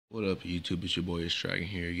What up YouTube, it's your boy Dragon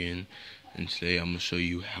here again, and today I'm going to show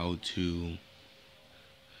you how to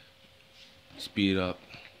speed up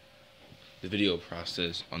the video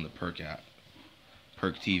process on the Perk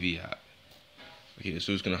TV app. Okay,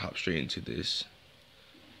 so we're just going to hop straight into this.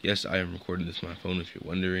 Yes, I am recording this on my phone if you're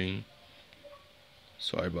wondering.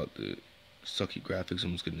 Sorry about the sucky graphics,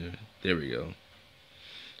 I'm just going to, there we go.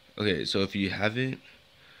 Okay, so if you haven't,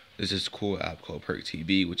 there's this cool app called Perk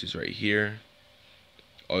TV, which is right here.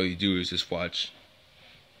 All you do is just watch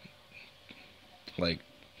like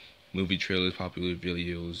movie trailers, popular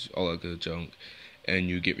videos, all that good junk, and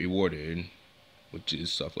you get rewarded, which is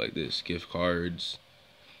stuff like this, gift cards,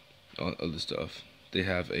 all other stuff. They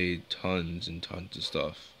have tons and tons of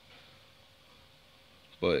stuff.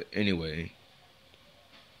 But anyway,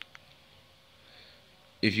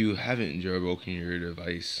 if you haven't jailbroken your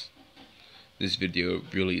device, this video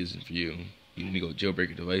really isn't for you. You need to go jailbreak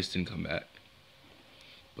your device, then come back.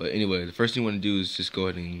 But anyway, the first thing you want to do is just go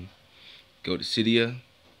ahead and go to Cydia.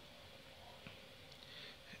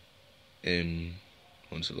 And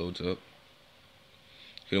once it loads up,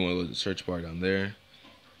 you're going to want to load the search bar down there.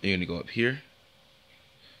 You're going to go up here.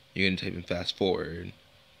 You're going to type in fast forward,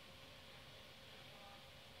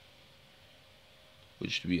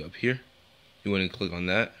 which should be up here. You want to click on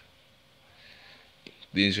that.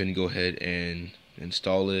 Then you're going to go ahead and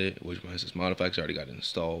install it, which mine says modify because I already got it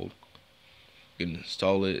installed. You can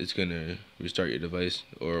install it, it's gonna restart your device,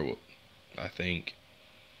 or I think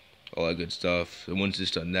all that good stuff. And once it's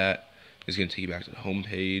done that, it's gonna take you back to the home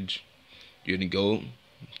page. You're gonna go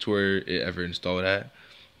to where it ever installed at,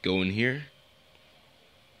 go in here.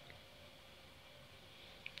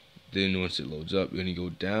 Then once it loads up, you're gonna go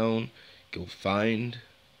down, go find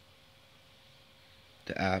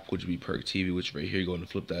the app, which would be Perk TV, which right here, you're going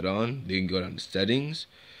to flip that on. Then you can go down to settings,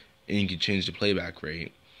 and you can change the playback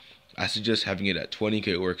rate. I suggest having it at 20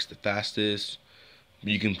 because it works the fastest.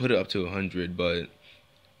 You can put it up to 100, but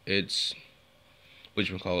it's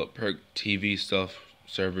Perk TV stuff,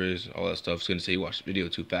 servers, all that stuff is going to say you watch the video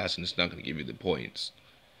too fast and it's not going to give you the points.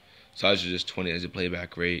 So I suggest 20 as a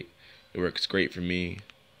playback rate. It works great for me.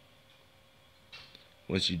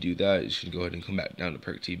 Once you do that, you should go ahead and come back down to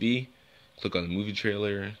Perk TV, click on the movie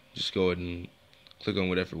trailer, just go ahead and click on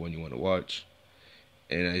whatever one you want to watch.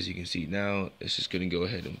 And as you can see now, it's just going to go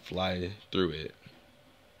ahead and fly through it.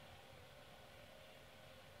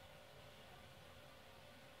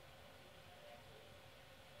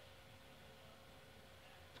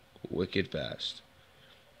 Wicked fast.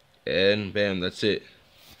 And bam, that's it.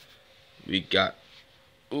 We got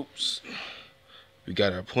our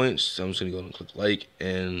points. So I'm just going to go and click like,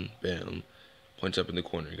 and bam, points up in the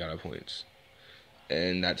corner, got our points.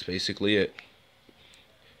 And that's basically it.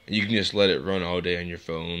 You can just let it run all day on your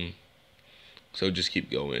phone, so just keep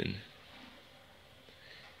going.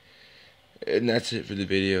 And that's it for the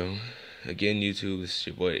video. Again, YouTube, this is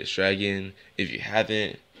your boy Dragon. If you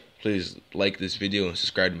haven't, please like this video and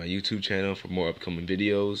subscribe to my YouTube channel for more upcoming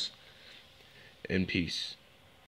videos. And peace.